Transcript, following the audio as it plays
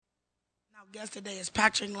Our guest today is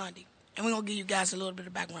Patrick Lundy, and we're going to give you guys a little bit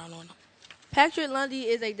of background on him. Patrick Lundy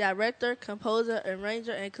is a director, composer,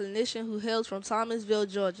 arranger, and clinician who hails from Thomasville,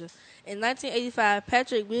 Georgia. In 1985,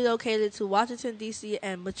 Patrick relocated to Washington, D.C.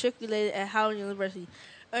 and matriculated at Howard University,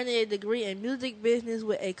 earning a degree in music business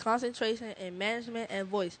with a concentration in management and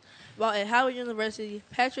voice. While at Howard University,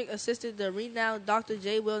 Patrick assisted the renowned Dr.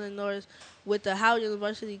 J. Weldon Norris with the Howard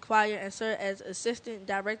University Choir and served as assistant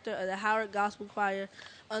director of the Howard Gospel Choir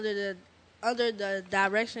under the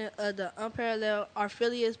direction of the unparalleled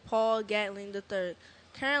Orpheus Paul Gatling III.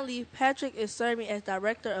 Currently, Patrick is serving as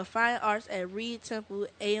Director of Fine Arts at Reed Temple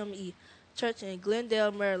AME Church in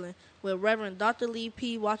Glendale, Maryland, where Reverend Dr. Lee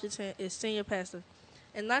P. Washington is senior pastor.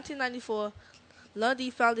 In 1994, Lundy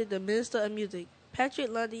founded the Minister of Music. Patrick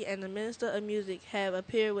Lundy and the Minister of Music have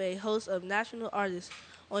appeared with a host of national artists.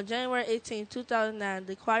 On January 18, 2009,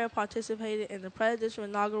 the choir participated in the presidential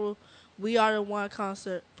inaugural We Are the One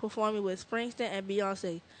concert, performing with Springsteen and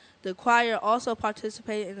Beyoncé. The choir also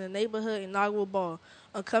participated in the neighborhood inaugural ball,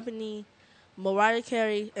 accompanying Mariah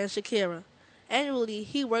Carey and Shakira. Annually,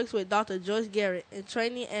 he works with Dr. Joyce Garrett in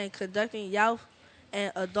training and conducting youth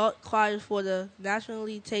and adult choirs for the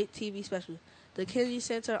nationally taped TV special, the Kennedy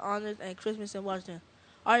Center Honors and Christmas in Washington.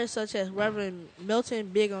 Artists such as Reverend Milton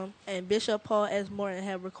Bigham and Bishop Paul S. Morton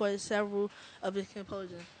have recorded several of his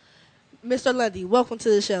compositions. Mr. Lundy, welcome to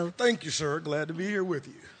the show. Thank you, sir. Glad to be here with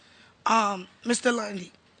you. Mr.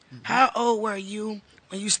 Lundy, how old were you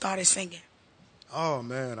when you started singing? Oh,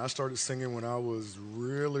 man, I started singing when I was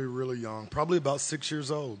really, really young, probably about 6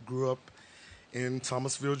 years old. Grew up in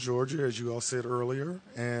Thomasville, Georgia, as you all said earlier,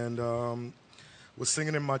 and was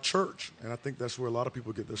singing in my church. And I think that's where a lot of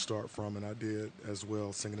people get their start from, and I did as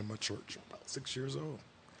well, singing in my church, about 6 years old.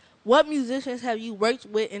 What musicians have you worked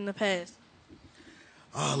with in the past?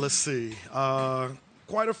 Let's see.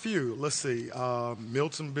 Quite a few. Let's see.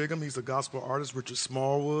 Milton Bigham, he's a gospel artist. Richard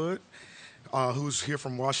Smallwood, who's here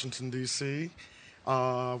from Washington, D.C.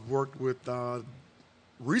 Worked with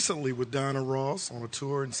recently with Diana Ross on a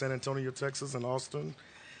tour in San Antonio, Texas, and Austin.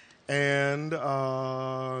 And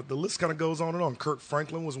the list kind of goes on and on. Kirk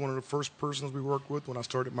Franklin was one of the first persons we worked with when I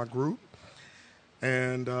started my group.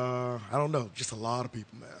 And I don't know, just a lot of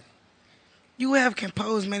people, man. You have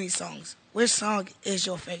composed many songs. Which song is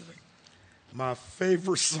your favorite? My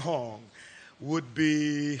favorite song would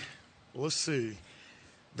be, let's see,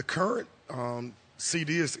 the current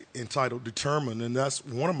CD is entitled Determined, and that's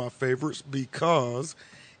one of my favorites because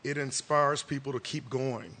it inspires people to keep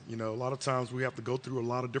going. You know, a lot of times we have to go through a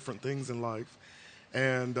lot of different things in life,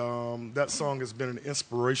 and that song has been an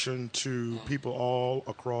inspiration to people all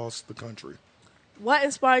across the country. What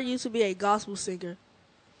inspired you to be a gospel singer?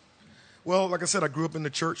 Well, like I said, I grew up in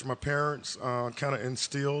the church. My parents kind of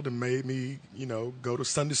instilled and made me, go to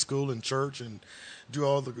Sunday school and church and do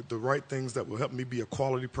all the right things that will help me be a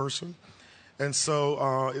quality person. And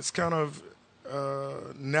so it's kind of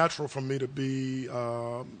natural for me to be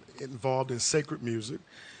involved in sacred music.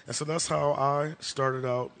 And so that's how I started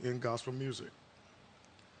out in gospel music.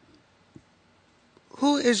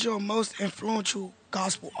 Who is your most influential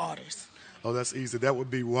gospel artist? Oh, that's easy. That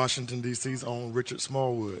would be Washington, D.C.'s own Richard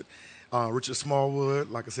Smallwood. Richard Smallwood,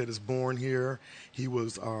 like I said, is born here. He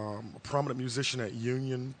was a prominent musician at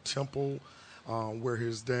Union Temple, where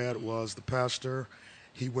his dad was the pastor.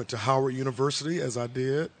 He went to Howard University, as I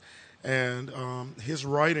did, and his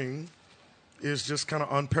writing is just kind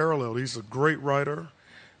of unparalleled. He's a great writer,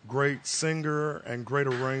 great singer, and great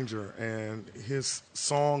arranger, and his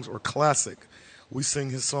songs are classic. We sing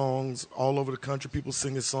his songs all over the country. People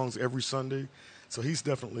sing his songs every Sunday, so he's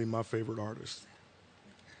definitely my favorite artist.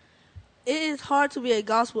 It is hard to be a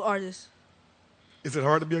gospel artist. Is it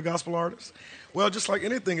hard to be a gospel artist? Well, just like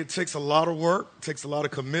anything, it takes a lot of work, takes a lot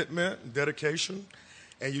of commitment and dedication,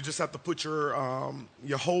 and you just have to put your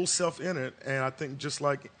whole self in it. And I think just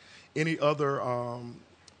like any other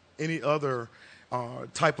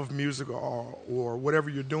type of music or whatever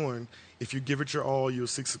you're doing, if you give it your all, you'll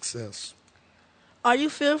see success. Are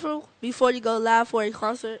you fearful before you go live for a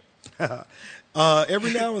concert?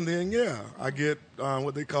 Every now and then, yeah. I get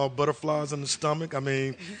what they call butterflies in the stomach. I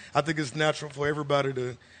mean, I think it's natural for everybody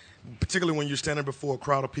to, particularly when you're standing before a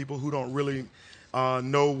crowd of people who don't really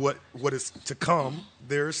know what is to come,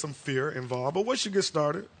 there is some fear involved. But once you get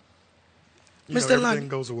started, everything Lundy,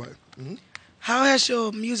 goes away. how has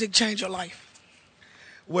your music changed your life?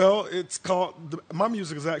 Well, my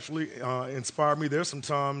music has actually inspired me. There's some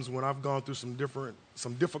times when I've gone through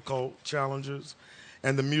some difficult challenges,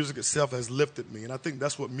 and the music itself has lifted me. And I think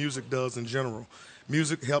that's what music does in general.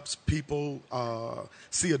 Music helps people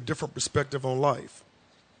see a different perspective on life.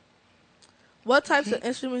 What types of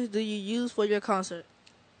instruments do you use for your concert?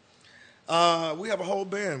 We have a whole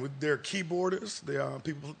band. There are keyboardists. There are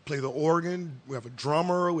people who play the organ. We have a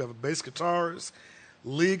drummer. We have a bass guitarist,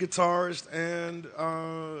 lead guitarist, and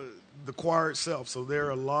the choir itself. So there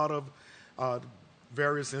are a lot of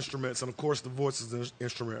various instruments, and of course the voice is an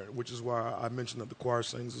instrument, which is why I mentioned that the choir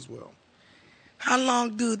sings as well. How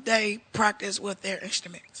long do they practice with their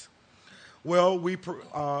instruments? Well,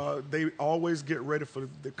 they always get ready for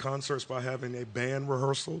the concerts by having a band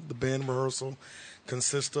rehearsal. The band rehearsal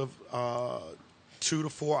consists of 2 to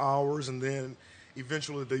 4 hours, and then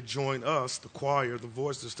eventually they join us, the choir, the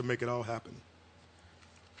voices, to make it all happen.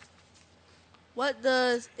 What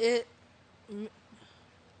does it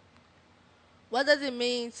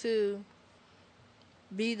mean to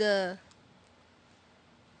be the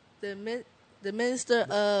minister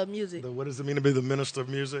of music? What does it mean to be the minister of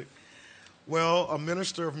music? Well, a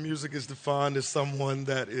minister of music is defined as someone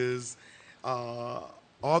that is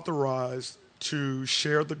authorized to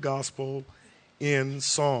share the gospel in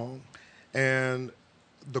song. And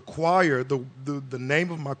the choir, the name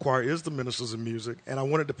of my choir is the Ministers of Music, and I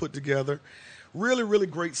wanted to put together really, really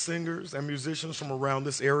great singers and musicians from around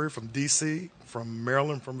this area, from D.C., from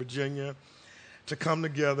Maryland, from Virginia, to come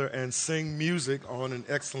together and sing music in an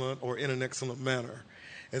excellent manner.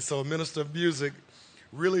 And so a minister of music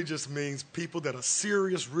really just means people that are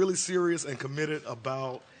serious, really serious, and committed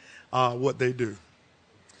about what they do.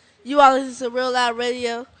 You all listen to Real Loud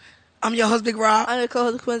Radio. I'm your host, Big Rob. I'm your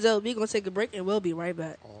co-host, Quinzel. We're going to take a break, and we'll be right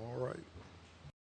back. All right.